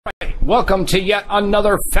welcome to yet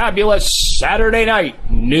another fabulous Saturday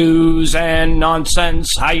night news and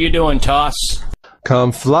nonsense. How you doing, Toss?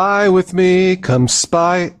 Come fly with me, come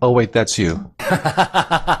spy. Oh, wait, that's you.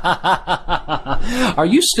 Are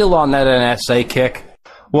you still on that NSA kick?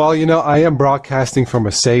 Well, you know, I am broadcasting from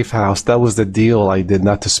a safe house. That was the deal I did,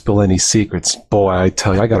 not to spill any secrets. Boy, I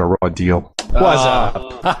tell you, I got a raw deal. What's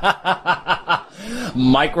up?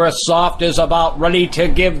 Microsoft is about ready to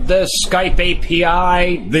give this Skype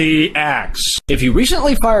API the axe. If you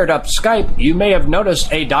recently fired up Skype, you may have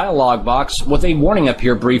noticed a dialog box with a warning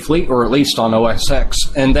appear briefly, or at least on OS X,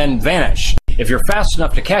 and then vanish. If you're fast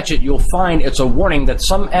enough to catch it, you'll find it's a warning that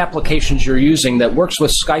some applications you're using that works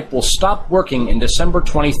with Skype will stop working in December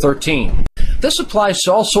 2013. This applies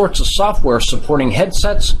to all sorts of software supporting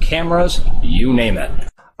headsets, cameras, you name it.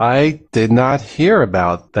 I did not hear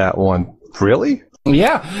about that one. Really?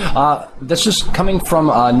 Yeah, this is coming from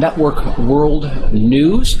Network World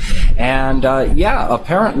News, and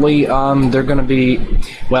apparently they're going to be,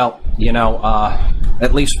 well, you know,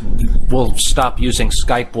 at least we'll stop using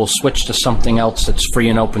Skype, we'll switch to something else that's free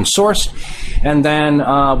and open source, and then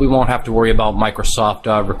we won't have to worry about Microsoft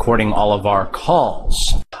recording all of our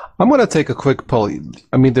calls. I'm going to take a quick poll.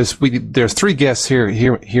 I mean, there's three guests here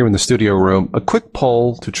in the studio room. A quick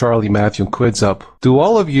poll to Charlie, Matthew, and Quids up. Do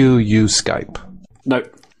all of you use Skype? No.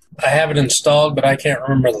 I have it installed, but I can't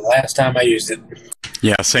remember the last time I used it.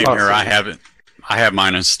 Yeah, same here. I have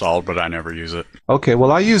mine installed, but I never use it. Okay,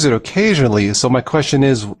 well, I use it occasionally. So my question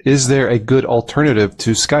is there a good alternative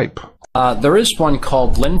to Skype? There is one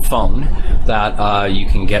called LinPhone that you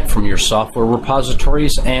can get from your software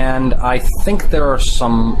repositories, and I think there are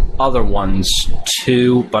some other ones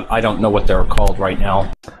too, but I don't know what they're called right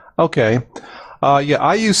now. Okay. Yeah,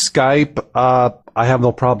 I use Skype. I have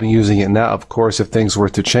no problem using it now. Of course, if things were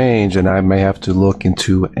to change, and I may have to look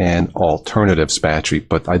into an alternative Spatry,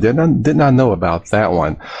 but I did not know about that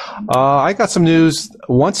one. I got some news.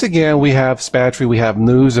 Once again, we have Spatry. We have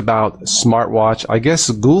news about smartwatch. I guess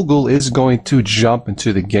Google is going to jump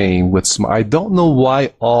into the game with I don't know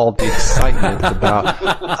why all the excitement about.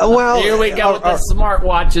 Well, here we go with the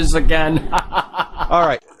smartwatches again. All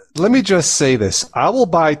right. Let me just say this. I will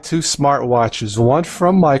buy two smartwatches, one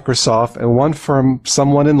from Microsoft and one from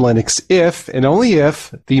someone in Linux, if and only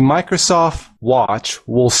if the Microsoft watch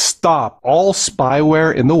will stop all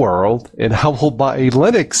spyware in the world, and I will buy a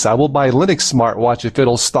Linux smartwatch if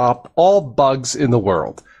it'll stop all bugs in the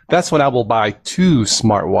world. That's when I will buy two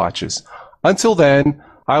smartwatches. Until then,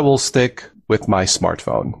 I will stick with my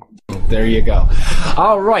smartphone. There you go.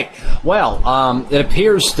 All right. Well, it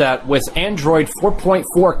appears that with Android 4.4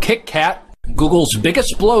 KitKat, Google's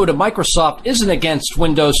biggest blow to Microsoft isn't against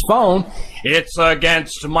Windows Phone, it's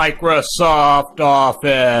against Microsoft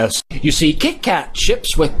Office. You see, KitKat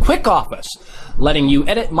ships with QuickOffice, letting you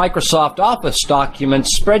edit Microsoft Office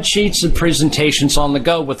documents, spreadsheets, and presentations on the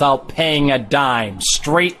go without paying a dime,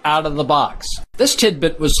 straight out of the box. This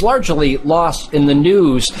tidbit was largely lost in the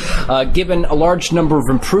news, given a large number of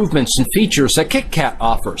improvements and features that KitKat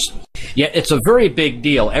offers. Yet it's a very big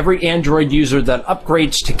deal. Every Android user that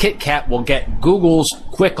upgrades to KitKat will get Google's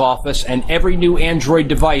QuickOffice, and every new Android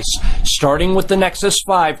device, starting with the Nexus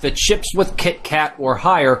 5 that ships with KitKat or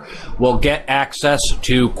higher, will get access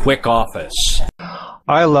to QuickOffice.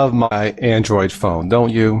 I love my Android phone, don't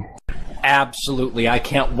you? Absolutely. I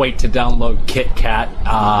can't wait to download KitKat.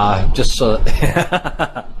 I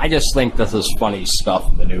just think this is funny stuff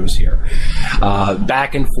in the news here.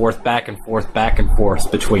 Back and forth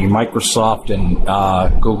between Microsoft and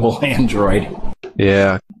Google Android.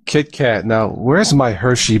 Yeah, KitKat. Now, where's my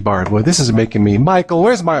Hershey bar? Boy, this is making me... Michael,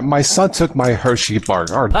 where's my son took my Hershey bar.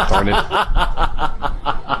 Oh, darn it.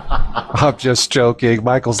 I'm just joking.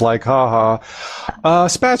 Michael's like, haha.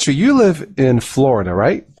 Spatry, you live in Florida,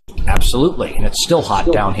 right? Absolutely, and it's still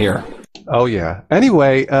hot down here. Oh, yeah.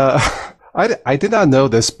 Anyway, I did not know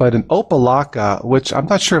this, but in Opa-locka, which I'm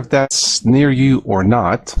not sure if that's near you or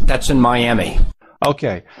not. That's in Miami.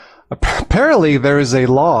 Okay. Apparently, there is a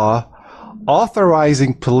law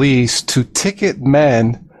authorizing police to ticket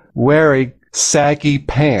men wearing saggy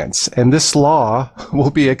pants. And this law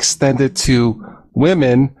will be extended to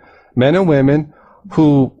women, men and women,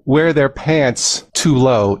 who wear their pants too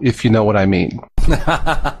low, if you know what I mean.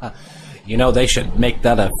 You know, they should make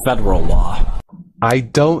that a federal law. I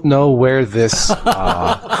don't know where this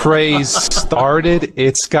craze started.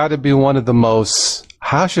 It's got to be one of the most,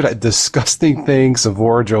 disgusting things of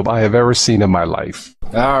wardrobe I have ever seen in my life.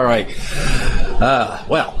 All right.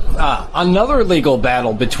 Another legal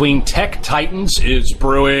battle between tech titans is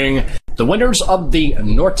brewing. The winners of the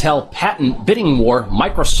Nortel patent bidding war,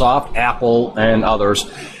 Microsoft, Apple, and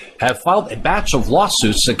others, have filed a batch of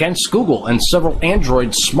lawsuits against Google and several Android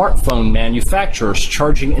smartphone manufacturers,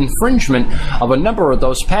 charging infringement of a number of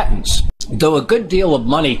those patents. Though a good deal of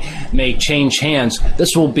money may change hands,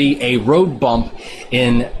 this will be a road bump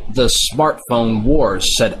in the smartphone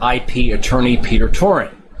wars, said IP attorney Peter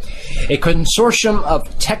Torin. A consortium of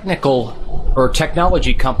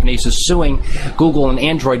technology companies is suing Google and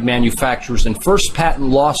Android manufacturers in first patent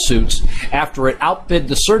lawsuits after it outbid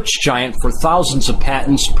the search giant for thousands of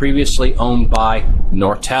patents previously owned by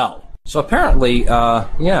Nortel. So apparently,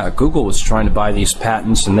 Google was trying to buy these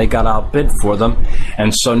patents and they got outbid for them.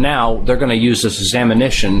 And so now they're going to use this as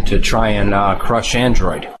ammunition to try and crush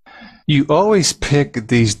Android. You always pick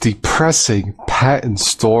these depressing patent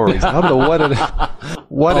stories. I don't know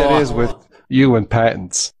what it is with you and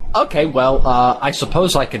patents. Okay, well, I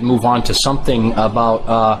suppose I could move on to something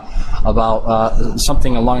about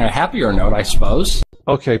something along a happier note, I suppose.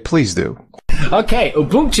 Okay, please do. Okay,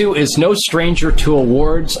 Ubuntu is no stranger to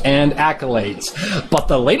awards and accolades, but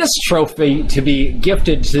the latest trophy to be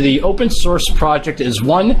gifted to the open source project is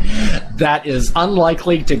one that is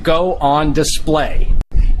unlikely to go on display.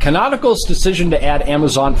 Canonical's decision to add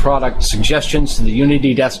Amazon product suggestions to the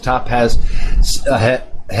Unity desktop has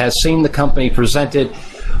seen the company presented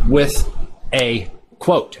with a,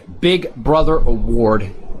 quote, Big Brother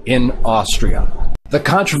award in Austria. The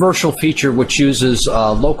controversial feature, which uses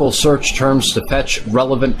local search terms to fetch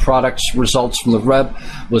relevant products results from the web,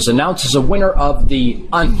 was announced as a winner of the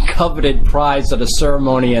uncoveted prize at a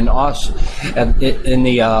ceremony in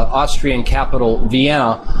the Austrian capital,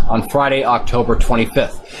 Vienna, on Friday, October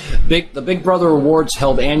 25th. The Big Brother Awards,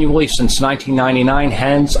 held annually since 1999,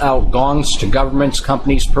 hands out gongs to governments,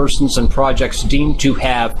 companies, persons, and projects deemed to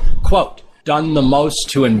have, quote, done the most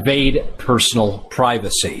to invade personal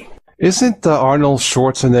privacy. Isn't Arnold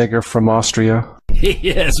Schwarzenegger from Austria? He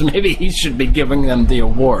is. Maybe he should be giving them the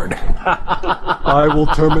award. I will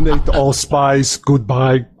terminate all spies.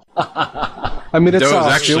 Goodbye. I mean, it's that was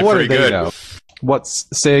Austria. actually What do pretty they good. know?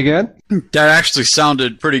 Say again? That actually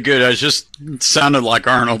sounded pretty good. It just sounded like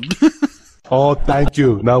Arnold. Oh, thank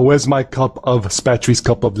you. Now, where's my cup of Spatry's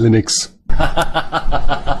cup of Linux?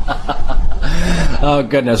 Oh,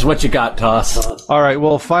 goodness. What you got, Toss? All right.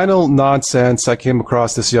 Well, final nonsense. I came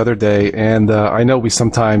across this the other day, and I know we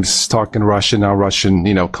sometimes talk in Russian, our Russian,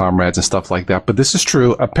 comrades and stuff like that. But this is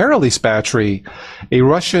true. Apparently, Spatry, a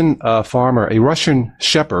Russian farmer, a Russian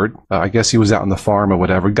shepherd, I guess he was out on the farm or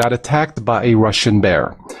whatever, got attacked by a Russian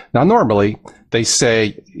bear. Now, normally they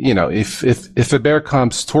say, if a bear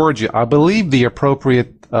comes towards you, I believe the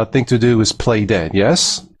appropriate thing to do is play dead.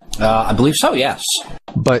 Yes. I believe so, yes.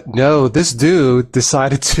 But no, this dude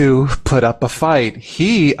decided to put up a fight.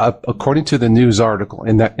 He, according to the news article,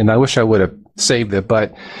 and I wish I would have saved it,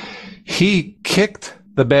 but he kicked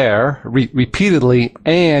the bear repeatedly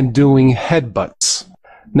and doing headbutts.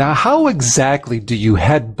 Now, how exactly do you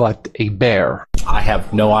headbutt a bear? I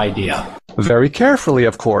have no idea. Very carefully,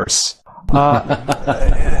 of course.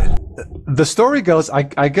 The story goes,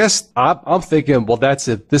 I guess, I'm thinking, well, that's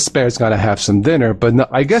it. This bear's going to have some dinner. But no,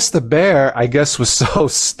 I guess the bear, was so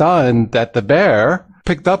stunned that the bear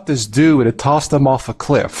picked up this dude and tossed him off a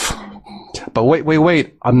cliff. But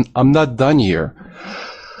wait. I'm not done here.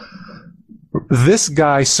 This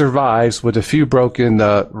guy survives with a few broken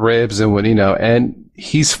ribs and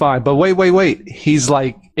he's fine. But wait. He's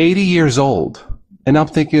like 80 years old. And I'm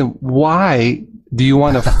thinking, why do you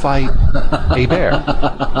want to fight a bear?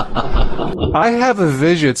 I have a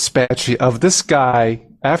vision, Spatchy, of this guy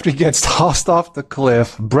after he gets tossed off the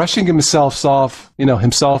cliff, brushing himself off,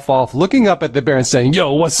 looking up at the bear and saying,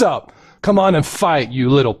 "Yo, what's up? Come on and fight, you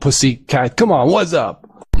little pussy cat. Come on, what's up?"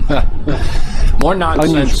 More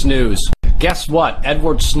nonsense news. Guess what?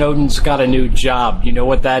 Edward Snowden's got a new job. You know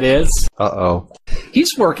what that is? Uh-oh.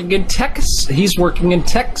 He's working in tech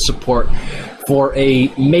support for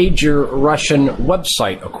a major Russian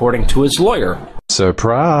website, according to his lawyer.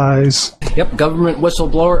 Surprise. Yep, government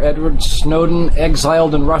whistleblower Edward Snowden,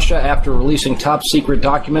 exiled in Russia after releasing top-secret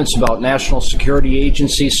documents about National Security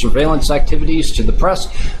Agency surveillance activities to the press,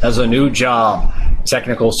 has a new job,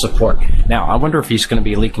 technical support. Now, I wonder if he's going to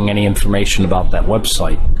be leaking any information about that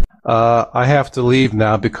website. I have to leave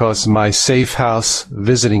now because my safe house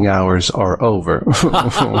visiting hours are over.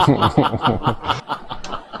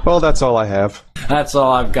 Well, that's all I have. That's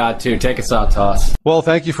all I've got, too. Take us out, Toss. Well,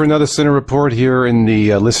 thank you for another Center Report here in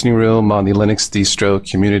the listening room on the Linux distro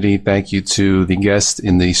community. Thank you to the guests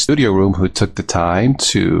in the studio room who took the time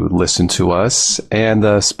to listen to us. And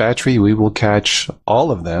Spatry, we will catch all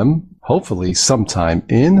of them, hopefully sometime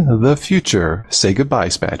in the future. Say goodbye,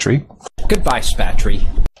 Spatry. Goodbye, Spatry.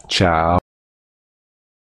 Ciao.